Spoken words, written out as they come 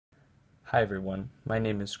Hi everyone, my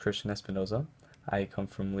name is Christian Espinoza. I come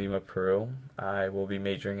from Lima, Peru. I will be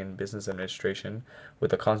majoring in business administration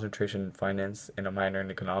with a concentration in finance and a minor in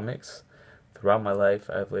economics. Throughout my life,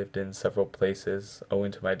 I've lived in several places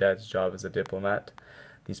owing to my dad's job as a diplomat.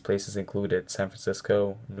 These places included San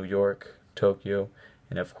Francisco, New York, Tokyo,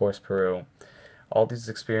 and of course Peru. All these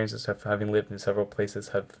experiences of having lived in several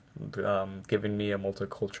places have given me a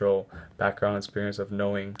multicultural background experience of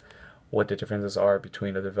knowing what the differences are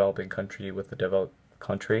between a developing country with a developed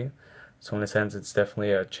country. So in a sense, it's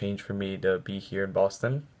definitely a change for me to be here in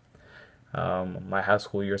Boston. My high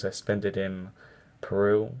school years, I spent it in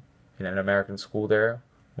Peru, in an American school there,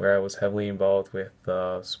 where I was heavily involved with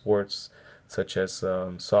sports such as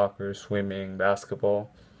soccer, swimming,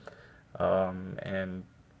 basketball, and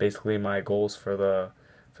basically my goals for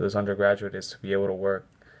this undergraduate is to be able to work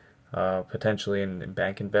potentially in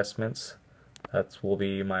bank investments. That will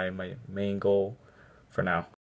be my main goal for now.